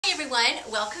Hi everyone,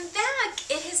 welcome back.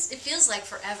 It feels like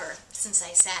forever since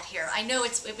I sat here. I know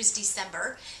it was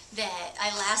December that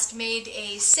I last made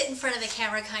a sit in front of the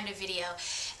camera kind of video.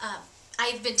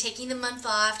 I've been taking the month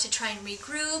off to try and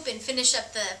regroup and finish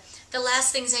up the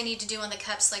last things I need to do on the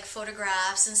cups, like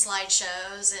photographs and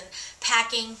slideshows and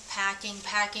packing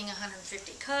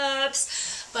 150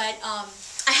 cups. But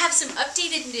I have some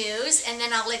updated news, and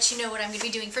then I'll let you know what I'm going to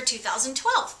be doing for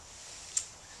 2012.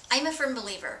 I'm a firm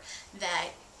believer that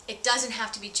it doesn't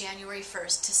have to be January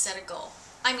 1st to set a goal.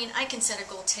 I mean, I can set a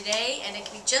goal today and it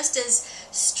can be just as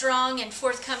strong and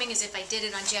forthcoming as if I did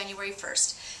it on January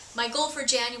 1st. My goal for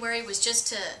January was just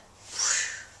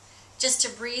to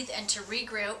breathe and to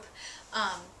regroup.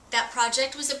 That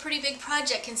project was a pretty big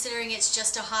project considering it's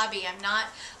just a hobby.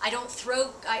 I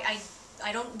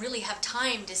don't really have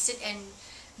time to sit and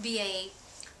be a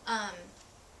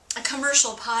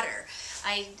commercial potter.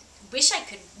 I wish I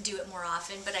could do it more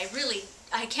often, but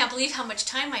I can't believe how much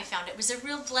time I found. It was a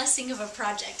real blessing of a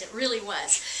project. It really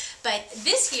was. But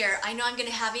this year, I know I'm going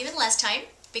to have even less time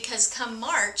because come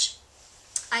March,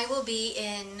 I will be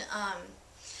in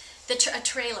a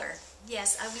trailer.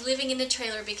 Yes, I'll be living in a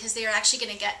trailer because they are actually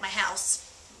going to get my house,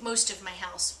 most of my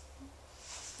house,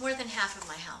 more than half of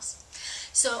my house.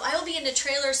 So I will be in a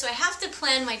trailer, so I have to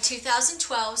plan my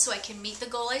 2012 so I can meet the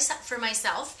goal I set for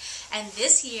myself. And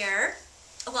this year,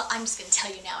 well, I'm just going to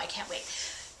tell you now, I can't wait.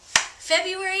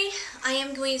 February,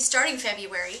 starting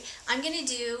February, I'm going to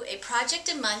do a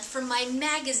project a month for my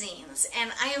magazines.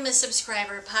 And I am a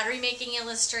subscriber, Pottery Making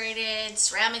Illustrated,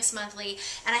 Ceramics Monthly,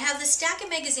 and I have this stack of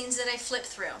magazines that I flip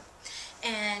through.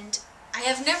 And I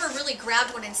have never really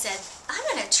grabbed one and said, I'm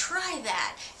going to try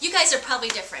that. You guys are probably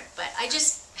different, but I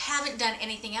just haven't done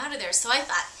anything out of there. So I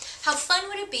thought, how fun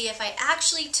would it be if I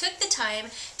actually took the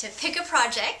time to pick a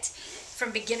project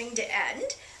from beginning to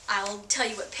end. I'll tell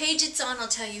you what page it's on, I'll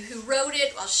tell you who wrote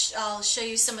it, I'll show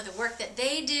you some of the work that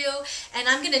they do, and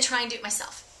I'm going to try and do it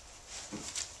myself.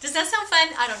 Does that sound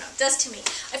fun? I don't know. It does to me.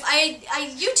 If I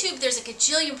YouTube, there's a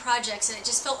gajillion projects, and it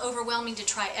just felt overwhelming to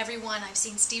try every one. I've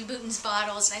seen Steve Bouton's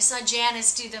bottles, and I saw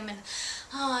Janice do them, and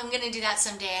oh, I'm going to do that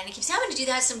someday. And I keep having to do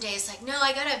that someday. It's like, no,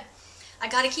 I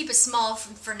gotta keep it small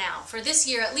for now. For this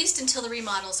year, at least until the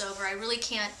remodel's over, I really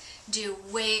can't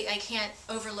I can't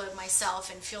overload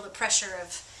myself and feel the pressure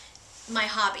of my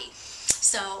hobby.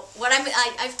 So what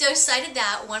I've decided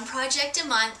that one project a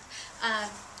month.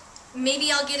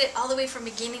 Maybe I'll get it all the way from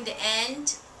beginning to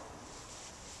end.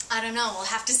 I don't know. We'll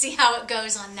have to see how it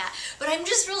goes on that. But I'm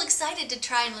just real excited to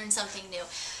try and learn something new.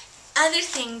 Other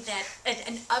thing that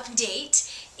an update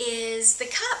is the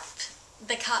cups.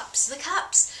 The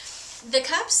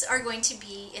cups are going to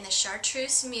be in the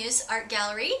Chartreuse Muse Art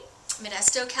Gallery,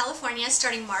 Modesto, California,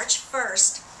 starting March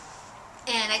 1st.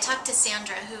 And I talked to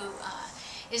Sandra, who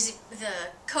is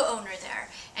the co-owner there,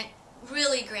 and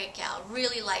really great gal,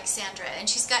 really like Sandra, and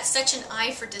she's got such an eye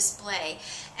for display.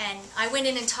 And I went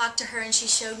in and talked to her, and she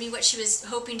showed me what she was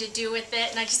hoping to do with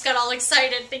it, and I just got all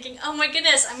excited thinking, oh my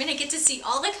goodness, I'm going to get to see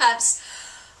all the cups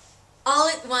all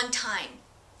at one time.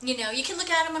 You know, you can look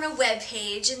at them on a web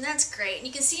page, and that's great, and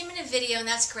you can see them in a video, and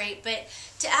that's great, but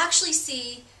to actually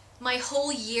see my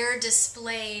whole year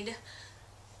displayed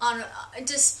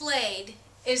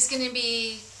is going to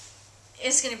be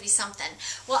something.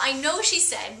 Well, I know she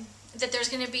said that there's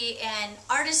going to be an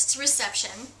artist's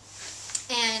reception,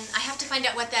 and I have to find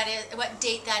out what that is, what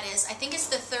date that is. I think it's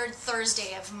the 3rd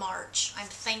Thursday of March, I'm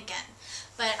thinking,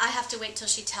 but I have to wait till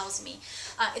she tells me.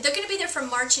 They're going to be there from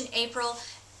March and April.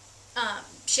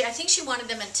 I think she wanted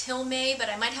them until May, but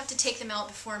I might have to take them out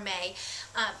before May.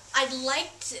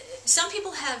 Some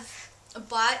people have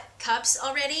bought cups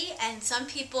already, and some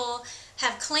people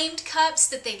have claimed cups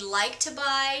that they'd like to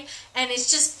buy, and it's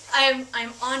just,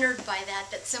 I'm honored by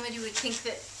that somebody would think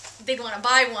that they'd want to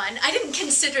buy one. I didn't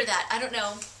consider that, I don't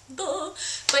know,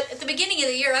 but at the beginning of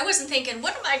the year I wasn't thinking,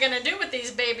 what am I going to do with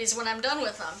these babies when I'm done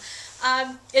with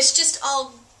them?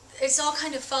 It's all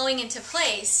kind of falling into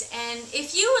place. And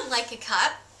if you would like a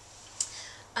cup,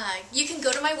 you can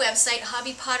go to my website,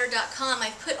 hobbypotter.com.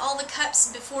 I've put all the cups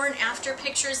before and after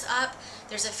pictures up.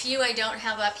 There's a few I don't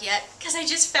have up yet because I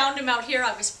just found them out here.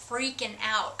 I was freaking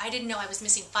out. I didn't know I was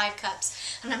missing 5 cups.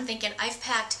 And I'm thinking, I've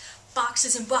packed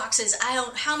boxes and boxes.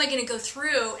 How am I going to go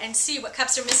through and see what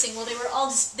cups are missing? Well,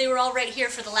 they were all right here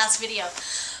for the last video.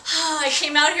 I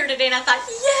came out here today and I thought,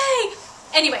 yay!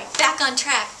 Anyway, back on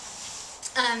track.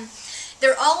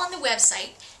 They're all on the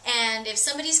website, and if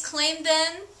somebody's claimed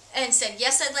them and said,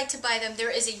 yes, I'd like to buy them,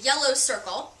 there is a yellow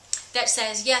circle that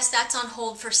says, yes, that's on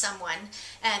hold for someone.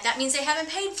 That means they haven't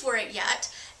paid for it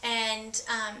yet. And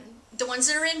the ones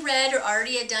that are in red are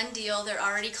already a done deal. They're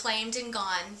already claimed and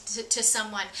gone to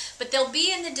someone. But they'll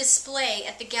be in the display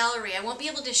at the gallery. I won't be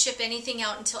able to ship anything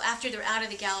out until after they're out of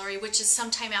the gallery, which is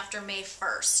sometime after May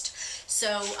 1st.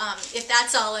 So if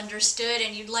that's all understood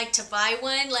and you'd like to buy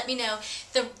one, let me know.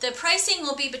 The pricing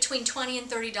will be between $20 and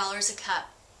 $30 a cup.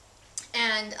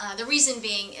 And the reason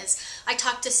being is I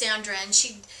talked to Sandra, and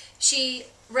she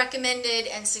recommended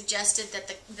and suggested that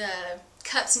the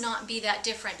cups not be that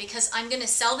different, because I'm going to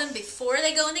sell them before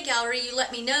they go in the gallery. You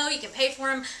let me know, you can pay for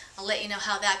them, I'll let you know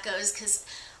how that goes, because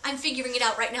I'm figuring it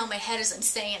out right now in my head as I'm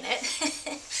saying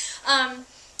it.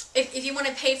 If you want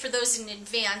to pay for those in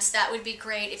advance, that would be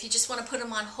great. If you just want to put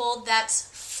them on hold, that's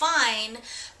fine,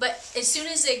 but as soon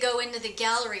as they go into the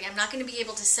gallery, I'm not going to be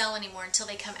able to sell anymore until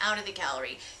they come out of the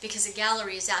gallery, because the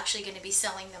gallery is actually going to be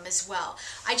selling them as well.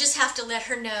 I just have to let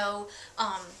her know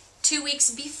 2 weeks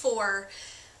before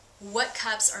what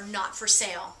cups are not for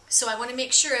sale. So I want to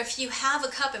make sure if you have a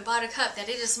cup and bought a cup that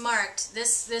it is marked,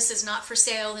 this is not for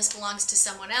sale, this belongs to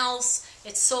someone else,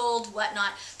 it's sold,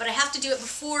 whatnot. But I have to do it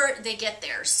before they get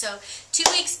there. So 2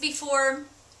 weeks before,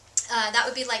 that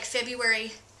would be like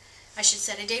February, I should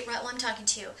set a date right while I'm talking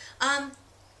to you. How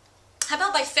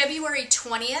about by February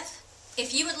 20th?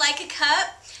 If you would like a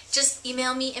cup, just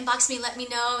email me, inbox me, let me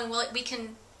know, and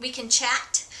we can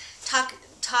chat,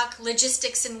 talk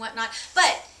logistics and whatnot.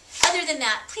 But other than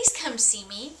that, please come see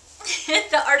me at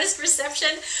the artist reception.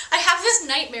 I have this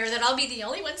nightmare that I'll be the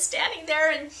only one standing there,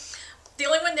 and the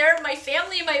only one there are my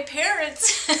family and my parents.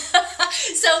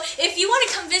 So if you want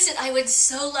to come visit, I would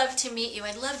so love to meet you.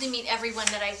 I'd love to meet everyone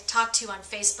that I've talked to on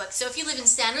Facebook. So if you live in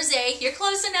San Jose, you're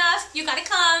close enough, you gotta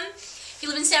come. If you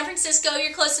live in San Francisco,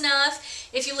 you're close enough.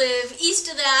 If you live east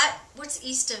of that, what's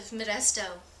east of Modesto?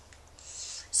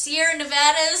 Sierra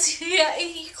Nevadas, yeah,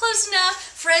 you're close enough.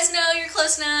 Fresno, you're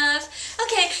close enough.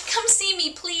 Okay, come see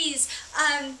me, please.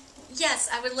 Yes,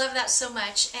 I would love that so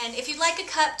much. And if you'd like a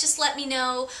cup, just let me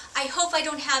know. I hope I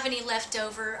don't have any left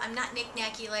over. I'm not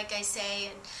knick-knacky, like I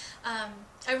say, and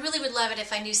I really would love it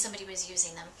if I knew somebody was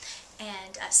using them.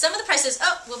 And some of the prices,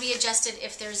 will be adjusted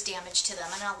if there's damage to them,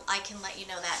 and I can let you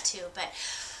know that too. But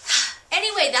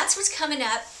anyway, that's what's coming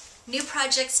up. New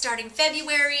project starting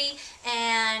February,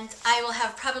 and I will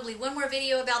have probably one more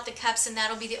video about the cups, and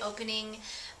that'll be the opening.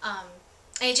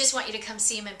 I just want you to come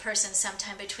see them in person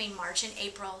sometime between March and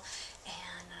April.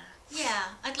 And yeah,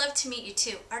 I'd love to meet you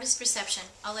too. Artist reception.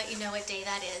 I'll let you know what day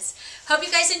that is. Hope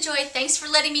you guys enjoyed. Thanks for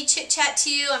letting me chit-chat to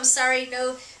you. I'm sorry,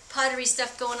 no pottery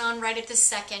stuff going on right at this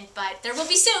second, but there will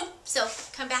be soon. So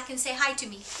come back and say hi to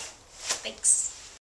me. Thanks.